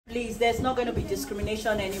Please, there's not going to be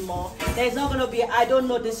discrimination anymore. There's not going to be, I don't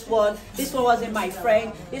know this one wasn't my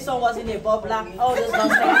friend, this one wasn't a bubbler, all those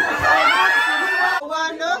nonsense.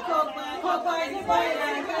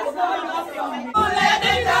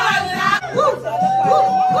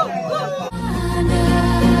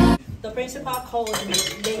 The principal called me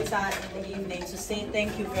later in the evening to say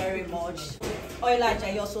thank you very much.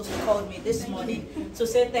 Oilaja also called me this morning to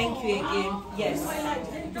say thank you again. Yes,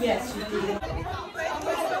 yes, you did.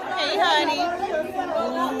 Hey, honey.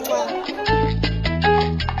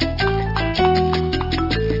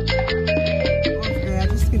 Okay, I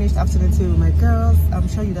just finished afternoon tea with my girls. I'm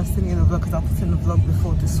sure you'd have seen it in the vlog because I'll put in the vlog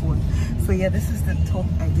before this one. So yeah, this is the top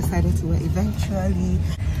I decided to wear eventually.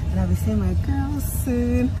 And I'll be seeing my girls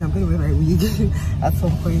soon. I'm going to wear my wig at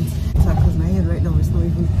some point. Because my hair right now is not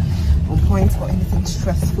even on point or anything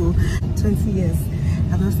stressful. 20 years.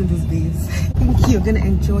 I've not seen these days. I think you're going to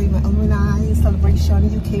enjoy my alumni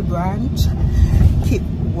celebration UK branch. Keep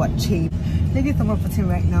watching. Ladies, I'm reporting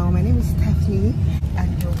right now. My name is Stephanie.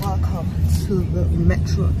 And you're welcome to the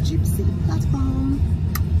Metrogypsie platform.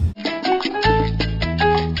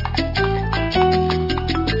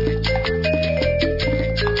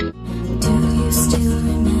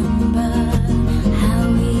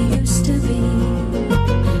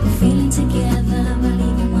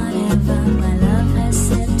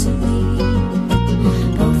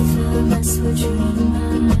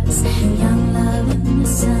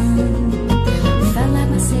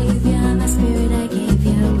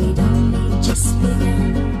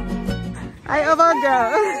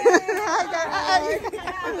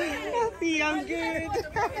 I'm good.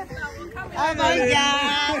 Oh my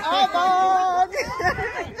god. Oh my.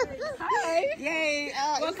 Hi. Yay.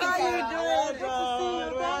 What are you doing?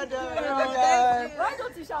 Well done. Why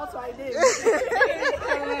don't you shout my name?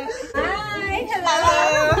 Hi. Hello.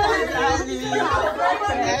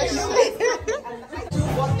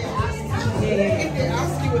 If they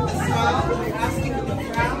ask you with the smile, they ask you with the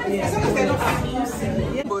frown. Sometimes they don't ask you.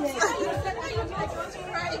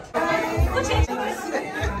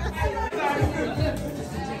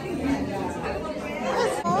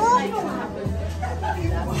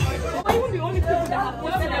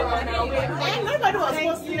 Nobody was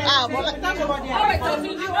posting it. Alright, so you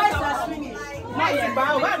guys are finished.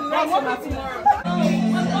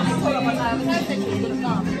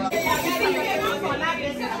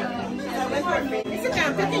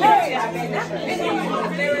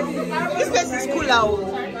 This place is cool out.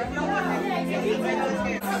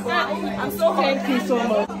 I'm so thank you so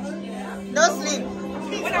much. Don't sleep.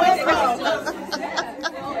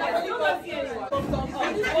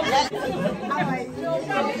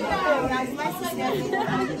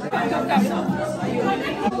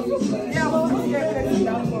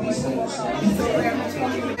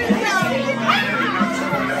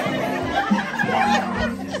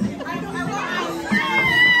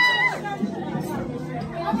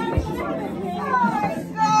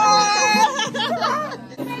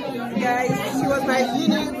 Guys, she was my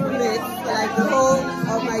uni roommate, like the whole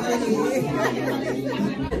of my uni.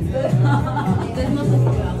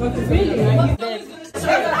 Really? When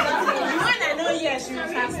I know, yes, you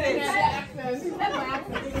translate.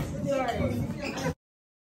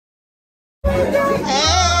 Hey,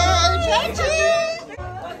 Chachi!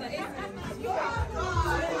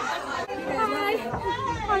 Hi.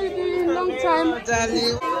 How are you doing? Long time.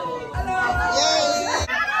 Darling. Hello. Yay.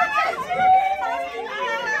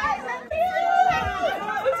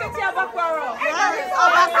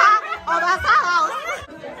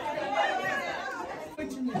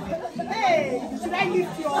 Hey, should I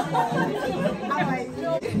lift you up?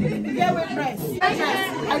 Yeah, we're friends. I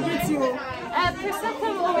greet you. The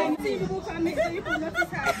second one, people can make sure you can notice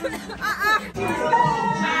her.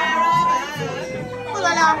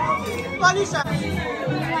 Polisher.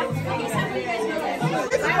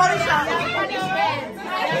 It's a polisher.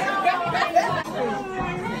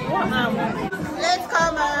 Let's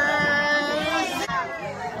come on.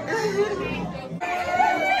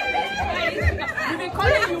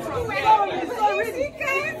 Calling you from where? So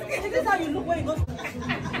ridiculous. This is how you look when you go.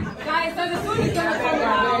 Guys, so the food is gonna come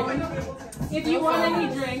around. If you want any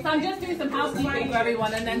drinks, I'm just doing some housekeeping for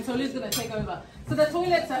everyone, and then Tolu's gonna take over. So the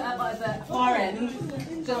toilets are at the far end,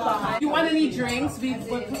 just behind. If you want any drinks, we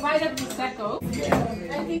will provide a prosecco.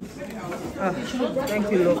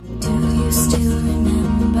 Thank you, Lord. Do you still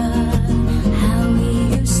remember how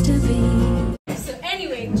we used to be? So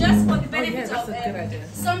anyway, just for the benefit of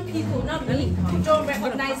some people, not me, who don't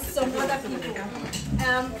recognize some other people,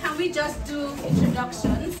 can we just do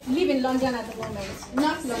introductions? I live in London at the moment,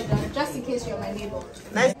 not London, just in case you're my neighbor.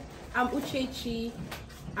 Nice. I'm Uchechi.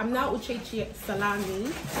 I'm now Uchechi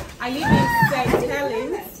Salami. I live in St.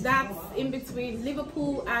 Helens, that's in between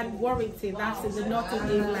Liverpool and Warrington, that's in the north of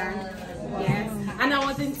England. Yes. And I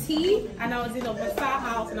was in T, and I was in Obasa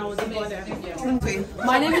House, and I was in Border.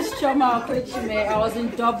 My name is Choma Akwechime. I was in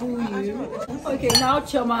W. Okay, now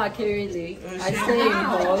Choma Akerele. I stay in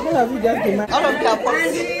Hall. And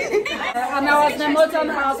I was in the Motown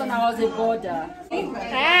House, and I was in Border.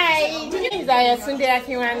 Hi, this is Sunday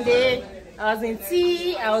Akiwande. I was in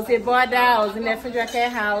T, I was in Border, I was in the Metrogypsie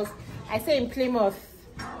house. I stay in Plymouth.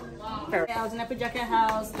 I was in the Metrogypsie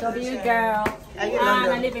house, W girl, and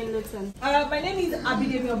I live in Luton. My name is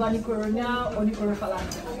Abidemi Obanikoro, now Onikoro Falana.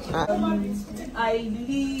 I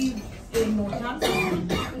live in Northampton,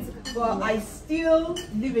 but I still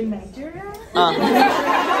live in Nigeria.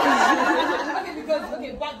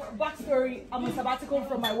 Okay, backstory, I'm a sabbatical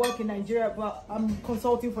from my work in Nigeria, but I'm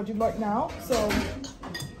consulting for Deloitte now, so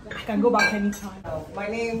I can go back anytime. My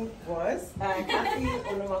name was Kathy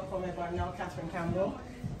Oluwakome, but now Catherine Campbell.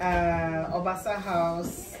 Obasa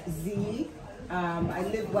House, Z. I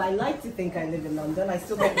live, well, I like to think I live in London. I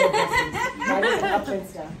still get no buses. I live in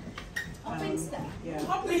Upminster. Upminster? Yeah.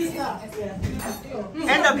 Upminster?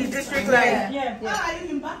 Yeah. End of the district line. Yeah. I live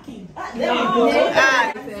in Baki. There you go.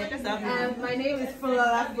 My name is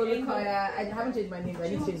Fulala Fulukoya. I haven't changed my name, but I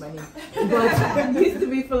need to change my name. But it used to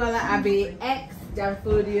be Fulala Abbey, ex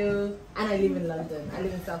Danfodio, and I live in London. I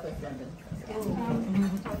live in Southwest London.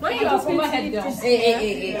 Where you are from my head down?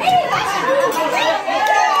 Hey.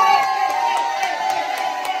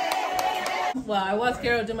 Well, I was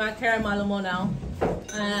Carol Duma, Carol Malomo now.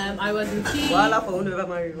 I was in T. I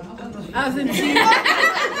was in T.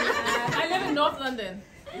 I live in North London.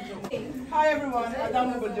 Hi everyone,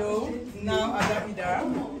 Adam Obodo, now Adamida.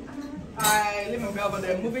 I live in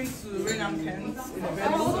Belvedere, moving to Rainham, Kent in a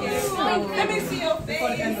very Let me see your face.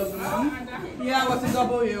 before the end of the month. Yeah, I was in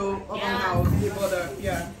W up and out, the border,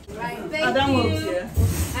 yeah. Right, Adam was here.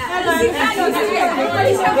 Hello.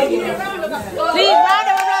 Please, round of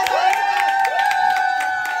applause.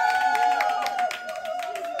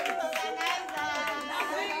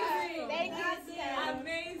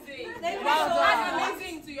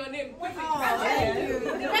 Amazing to your name.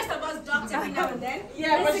 The rest of us ducked every now and then.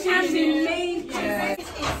 Yeah, but she's amazing.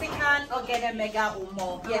 Isikan Ogene Mega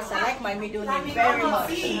Umo. Yes, I like my middle name very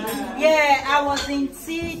much. Yeah, I was in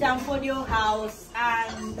T Danfodio House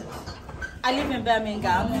and I live in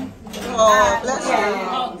Birmingham.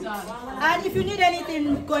 And if you need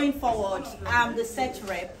anything going forward, I'm the set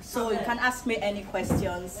rep, so you can ask me any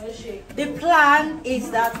questions. The plan is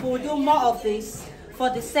that we'll do more of this for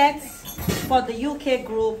the sets, for the UK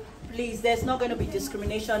group. Please, there's not going to be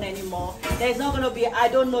discrimination anymore. There's not going to be, I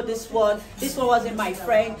don't know this one wasn't my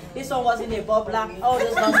friend, this one wasn't a bubbler, all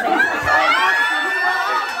those nonsense.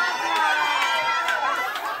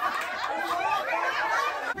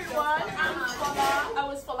 Everyone, I'm Fola. I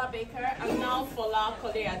was Fola Baker. I'm now Fola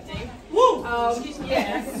Koleade.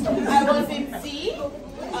 Yes, I was in C.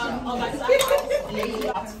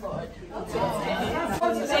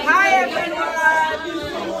 Hi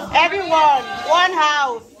everyone, one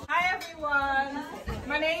house. Hi everyone.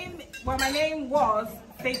 My name was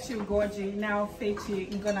Fechi Ugoji, now Fechi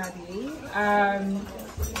Ngonadi.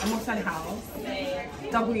 I'm also in house.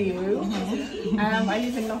 W. I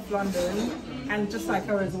live in North London, and just like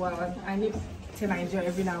her as well, I live to Nigeria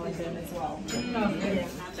every now and then as well.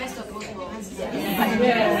 Best of both worlds.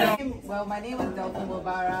 Well, my name is Delphine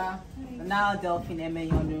Wabara. Now Delphine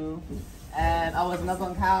Emenyonu. I was in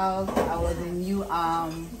Nobong House. I was in New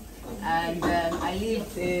Arm. And I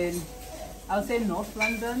lived in, I would say North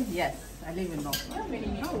London. Yes, I live in North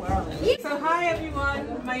London. Oh, wow. So hi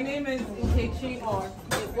everyone, my name is Nkechi, or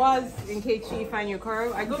it was Nkechi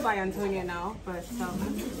Fanyukoro. I go by Antonia now, but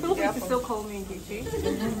feel free to still call me Nkechi.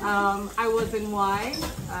 I was in Y,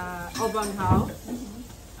 Auburn House.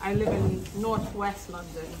 I live in northwest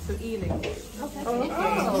London, so Ealing.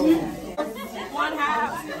 One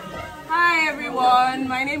house. Hi everyone,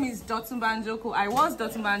 my name is Dotumba Njoku. I was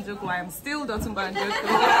Dotumba Njoku. I am still Dotumba Njoku.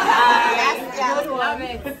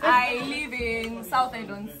 I live in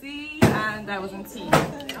Southend-on-Sea and I was in T.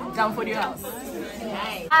 Danfodio House.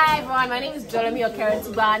 Hi everyone, my name is Jeremy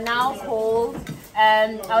Okeretuba, now called.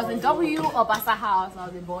 I was in W Obasa House. I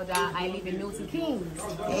was in Border. I live in Milton Keynes.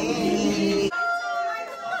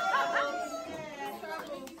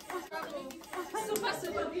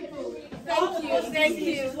 Super people. Thank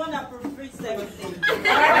you. She's one that proofreads everything. I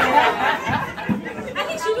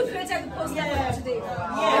think she even created the poster today.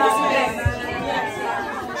 Yes.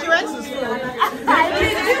 She went to school.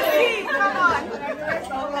 Come on.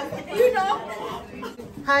 You know.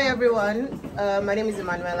 Hi everyone, my name is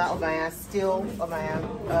Emanuela Obaya, still Obaya.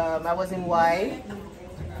 I was in Y,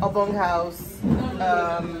 Obong House.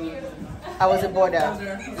 I was a boarder.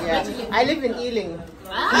 Yeah, I live in Ealing.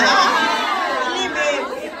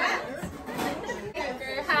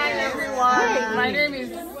 Hi everyone, my name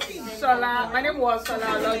is Shola. My name was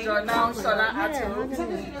Shola Olojo, now Shola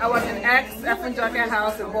Atu. I was in X, Effinjoke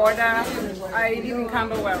House, a boarder. I live in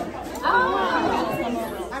Camberwell.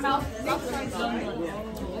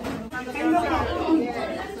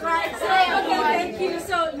 Right, okay, thank you.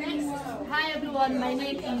 So next, hi everyone, my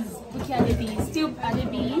name is Buki Adebi, still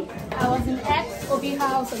Adebi. I was in X, Obi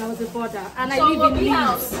House, and I was a boarder. And I live in Leeds.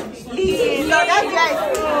 House. Leeds. No, that's right.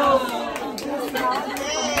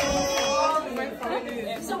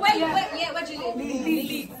 So where do you live?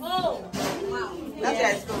 Leeds. Oh, wow. That's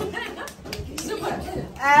right. Super.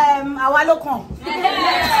 Awalokon.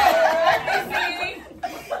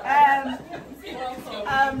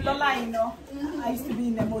 Lola, you know, I used to be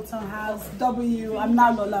in the motor house. W, I'm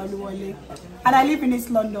now Lola Oluwole. And I live in East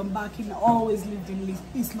London, back in, always lived in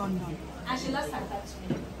East London. And she lost her touch.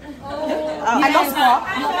 I lost what? I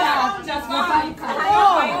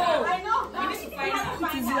know.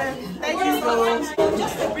 Thank you so much.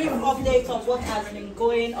 Just a brief update of what has been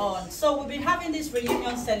going on. So we've been having these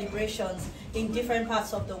reunion celebrations in different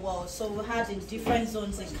parts of the world. So we had in different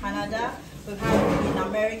zones in Canada, we've had in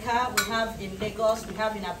America, we have in Lagos, we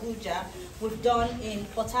have in Abuja. We've done in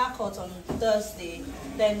Port Harcourt on Thursday,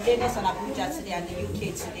 then Lagos and Abuja today, and the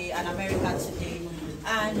UK today, and America today.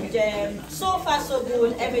 And so far so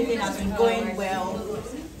good, everything has been going well.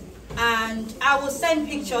 And I will send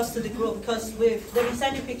pictures to the group because they've been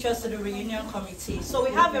sending pictures to the reunion committee. So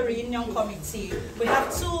we have a reunion committee. We have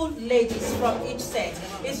 2 ladies from each set.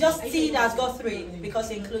 It's just T that's got 3 because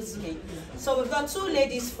it includes me. So we've got 2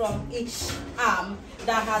 ladies from each arm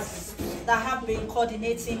that have been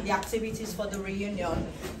coordinating the activities for the reunion.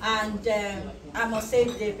 And I must say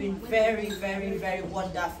they've been very, very, very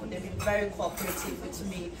wonderful. They've been very cooperative with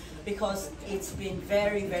me because it's been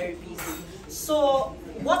very, very busy. So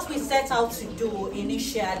what we set out to do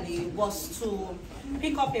initially was to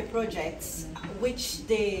pick up a project which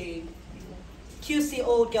the QC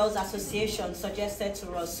Old Girls Association suggested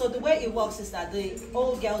to us. So the way it works is that the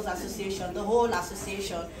Old Girls Association, the whole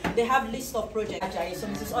association, they have list of projects. So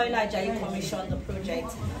Mrs. Oyla Ajayi commissioned the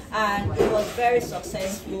project, and it was very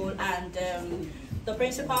successful. And the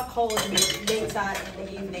principal called me later in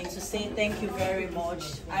the evening to say thank you very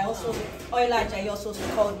much. Oyla Ajayi also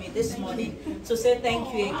called me this morning to say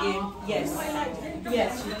thank you again. Yes,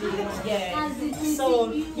 yes, you did. Yeah.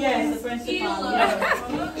 So yes, the principal.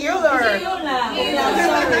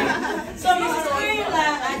 So Mrs. Oyla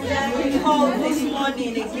Ajayi called this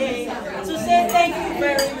morning again to say thank you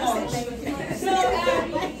very much. So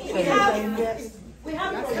we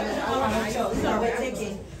have pictures that we're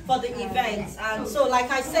taking for the event, and so like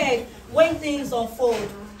I said, when things unfold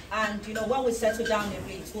and when we settle down a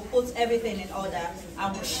bit, we'll put everything in order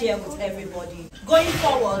and we'll share with everybody. Going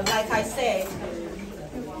forward, like I said,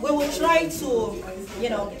 we will try to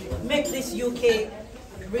make this UK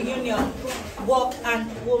reunion work, and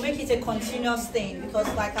we'll make it a continuous thing because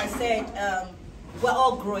like I said, we're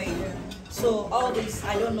all growing. So all this,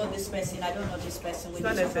 I don't know this person, I don't know this person, we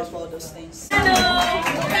need to talk all those things. Hello!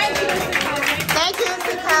 Thank you,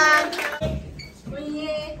 Sitan.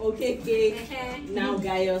 Okay, cake. Now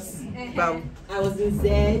Gaius. I was in Z,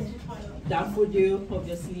 Danfodio,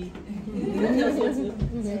 obviously.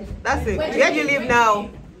 That's it. Where do you live now?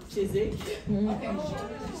 Chiswick.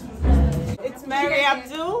 It's Mary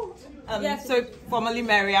Abdul, so formerly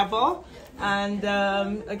Mary Abbo. And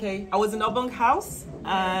okay, I was in Obong House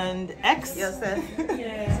and X. Yes, sir.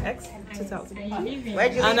 Yeah. X 2000. Where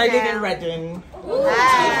do you and live I live now? in Reading.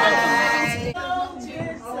 Hi. To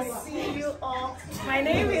see you all. My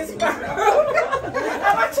name is Maro.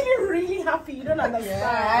 I'm actually really happy. You don't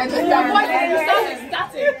understand. Your voice is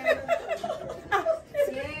static.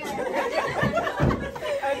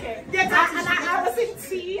 Okay. Yes, and I was in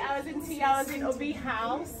T. I was in Obi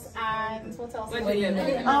House. And what else? Where do you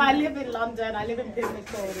live? Oh, I live in London. I live in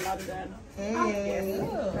Pimlico in London. Hey.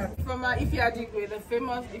 From Ifeadigwe, the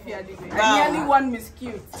famous Ifeadigwe. Wow. I nearly won Miss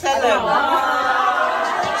Cute. Tell them.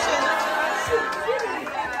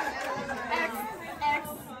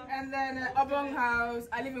 And then Obong House,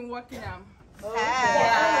 I live in Wokingham.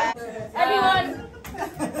 Hi. Everyone,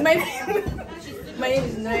 My name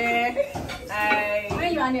is Noe.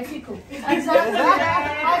 when you are Nefico. Exactly.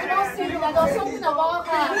 I was not saying that there was something about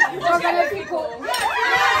her. It was Nefico.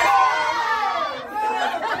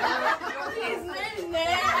 His name is Noe. I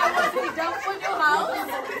was in Danfodio House.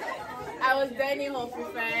 I was dining hall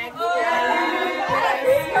prefect.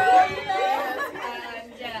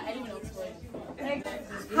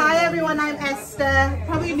 Hi everyone, I'm Esther.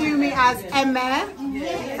 Probably knew me as Emma.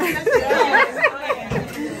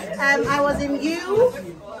 I was in U.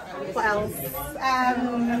 What else?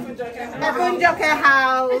 Metrogypsie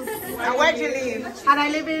house. And where do you live? And I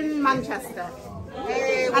live in Manchester.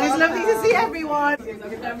 And it's lovely to see everyone.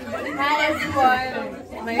 Hi everyone.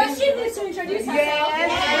 But she needs to introduce herself.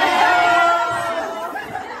 Yes.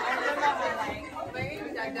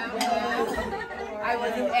 I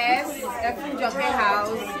was in Metrogypsie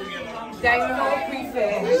house, Dynamo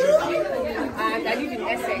Prefect, and I live in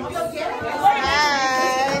Essex.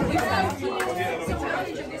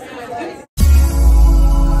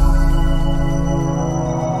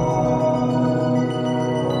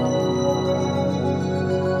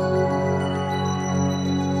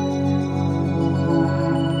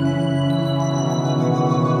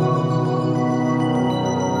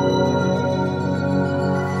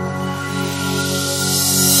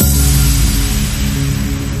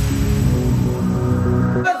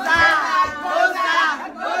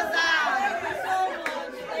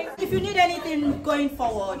 Going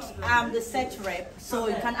forward, I'm the set rep, so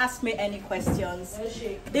you can ask me any questions.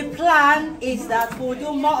 The plan is that we'll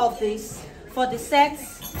do more of this for the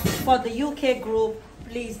sets, for the UK group.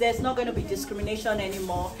 Please, there's not going to be discrimination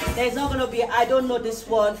anymore. There's not going to be, I don't know this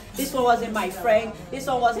one wasn't my friend, this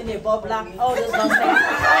one wasn't a bubbler, all those nonsense.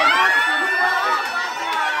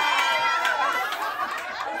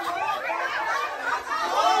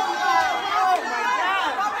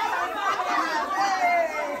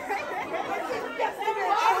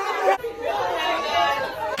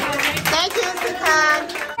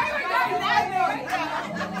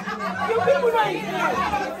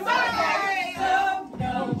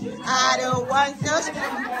 I don't want to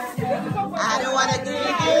I don't want to give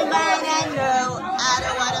you mine and no. I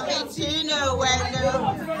don't want to meet you nowhere,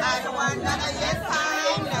 no. I don't want none of your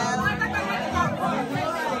time, no.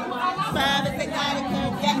 Private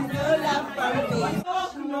etiquette, yes, no love from me.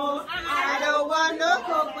 No, I don't want no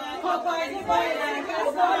cocoa, anybody like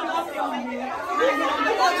that's no love from me.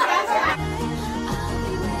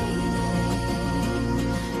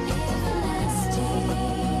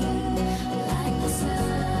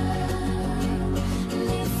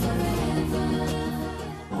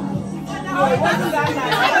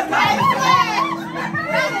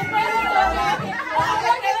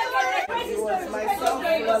 It was myself,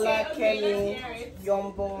 Lola, Kenny,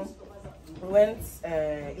 Yombo. We went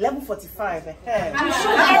 11:45.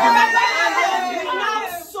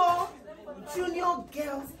 So junior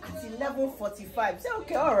girls at 11:45. Say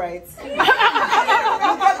okay, all right. We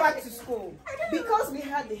get back to school because we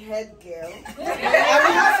had the head girl and we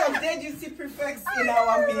had some day duty prefects in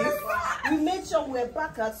our midst. We made sure we were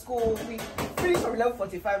back at school. We finished from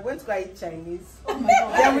 11:45. Went to go eat Chinese.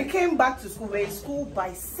 Then we came back to school. We were in school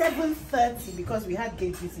by 7:30 because we had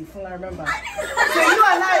gate duty. I remember. So you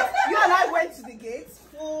and I went to the gates,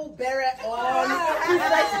 full beret on,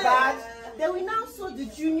 prefect badge. Then we now saw the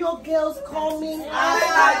junior girls coming out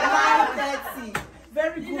at 9:30.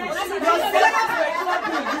 Very good. You were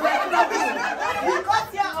clubbing. You got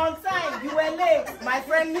here on time. You were late. My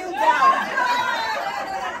friend, kneel down.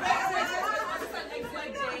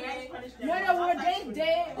 No, we were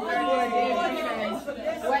day.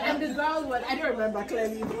 And the girls were, I don't remember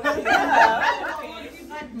clearly.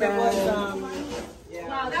 There was,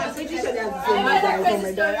 wow, that's I'm pretty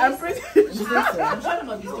sure. I'm trying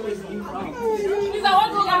to be stories in wrong.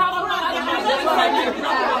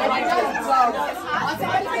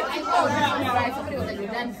 Somebody was like,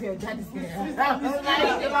 your dad is here. I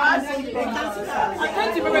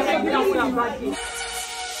can't remember.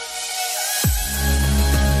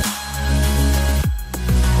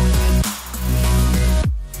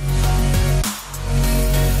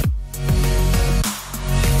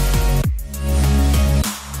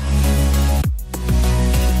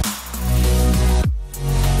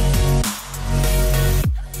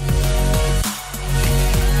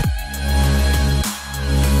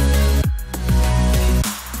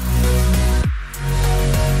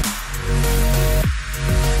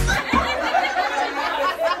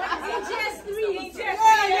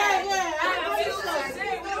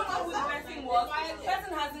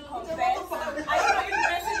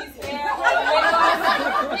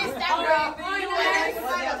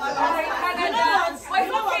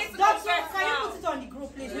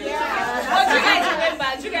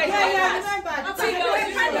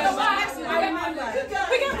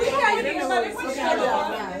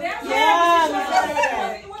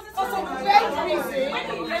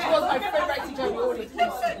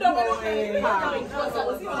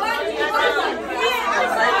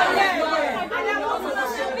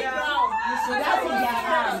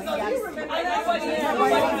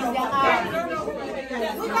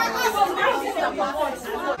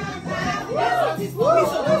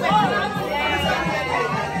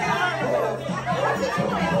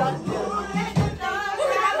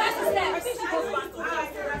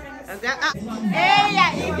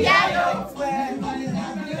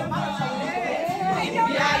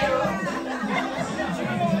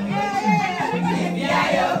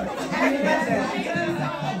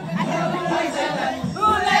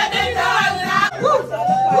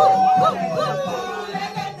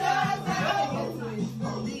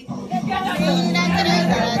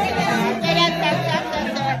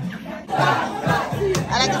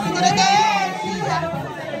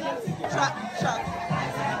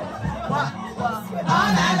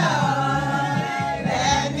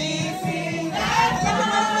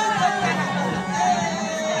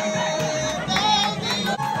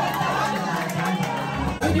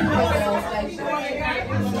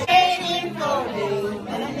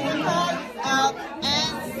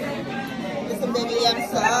 Listen, baby, I'm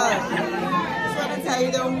sorry. Just want to tell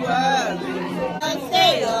you the word.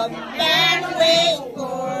 Stay up and wait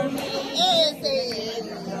for me.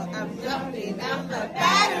 I'm jumping out the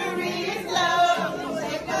battery is low.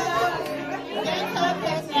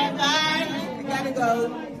 I gotta go.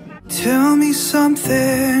 Tell me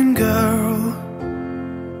something, girl.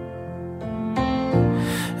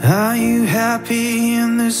 Are you happy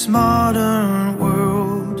in this modern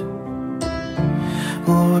world?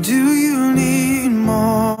 Or do you need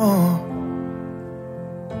more?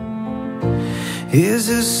 Is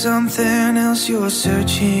there something else you're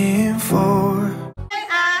searching for?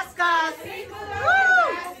 Ask us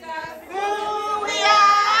who we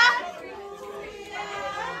are.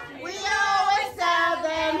 We always tell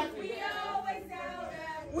them.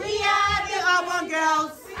 We are the urban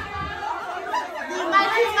girls. The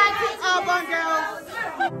mighty urban girls.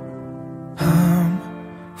 I'm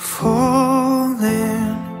falling.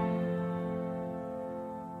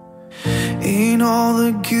 In all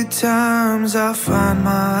the good times I find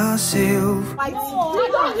myself.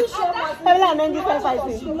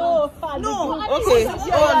 No. Okay. I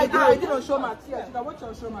didn't show my tears.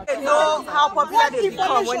 I know how popular they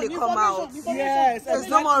become when they come out. Yes. It's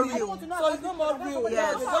no more real. So it's no more real.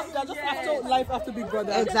 Yes. They're just after life after Big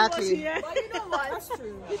Brother. Exactly. But you know what? That's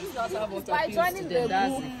true. By joining the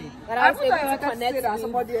group, but I was able to connect with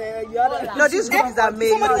somebody. No, this group is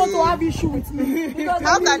amazing. Somebody want to have issue with me.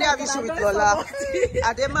 How can they have issue with Lola?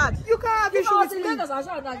 Are they mad? You can't have issue with me.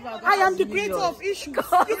 I am the creator of issues.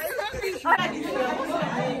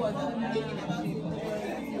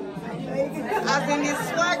 As in his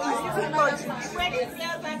swag is too much.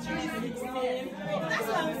 That's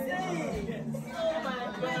what I'm saying. Oh my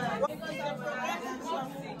God.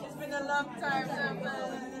 It's been a long time.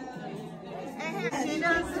 She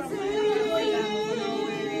does the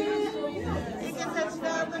you can touch it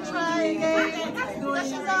up and try again. Touch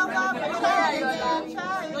it up and try again.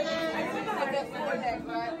 Try again.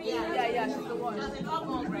 Yeah, she's the one.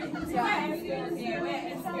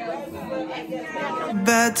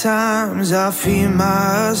 Bad times I feel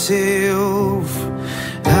myself.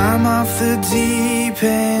 I'm off the deep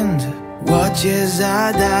end. Watch as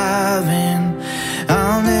I dive in.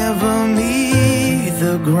 I'll never meet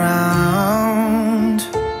the ground.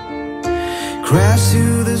 Crash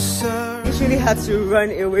to the surface. We really had to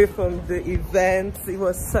run away from the event. It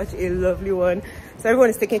was such a lovely one. So everyone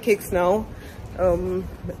is taking cakes now.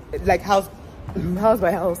 Like house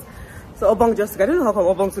by house. So Obong just, I don't know how come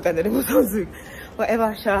Obong took and then it was on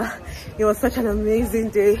whatever, Sha. It was such an amazing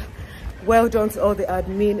day. Well done to all the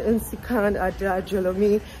admin, Unsikan, Ada,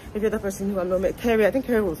 Jolomi, every other person who I know met. Kerry, I think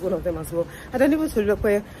Kerry was one of them as well. And then even to look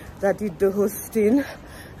where that did the hosting.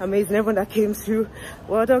 Amazing, everyone that came through.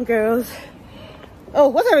 Well done, girls. Oh,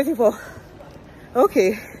 what's everything for?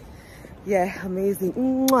 Okay. Yeah, amazing.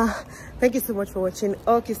 Mwah. Thank you so much for watching.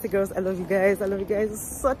 All Kiss the girls. I love you guys. I love you guys.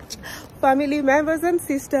 Such family members and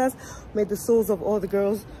sisters. May the souls of all the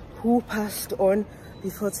girls who passed on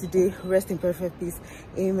before today rest in perfect peace.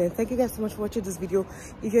 Amen. Thank you guys so much for watching this video.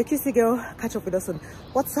 If you're a Kissy girl, catch up with us on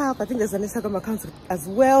WhatsApp. I think there's an Instagram account as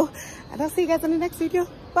well. And I'll see you guys in the next video.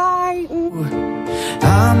 Bye.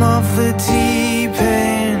 I'm off the deep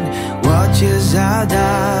end. Watch as I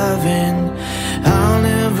dive in. I'll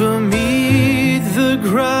never meet the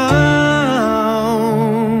ground.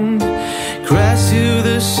 Crash to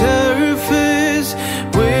the surface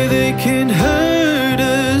where they can hurt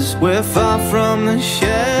us. We're far from the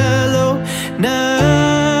shallow now.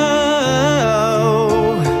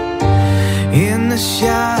 In the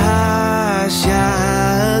shallow.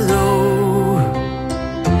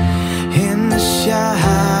 In the shallow.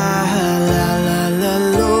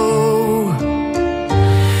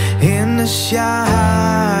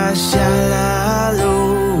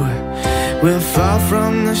 we're far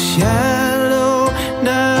from the shallow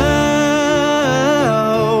now.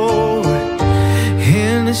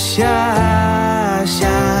 In the shallow,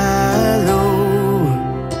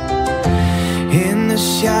 in the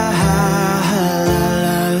shallow,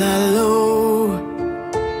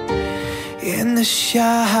 in the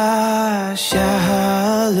shallow,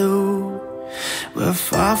 we're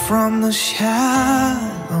far from the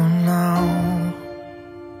shallow now.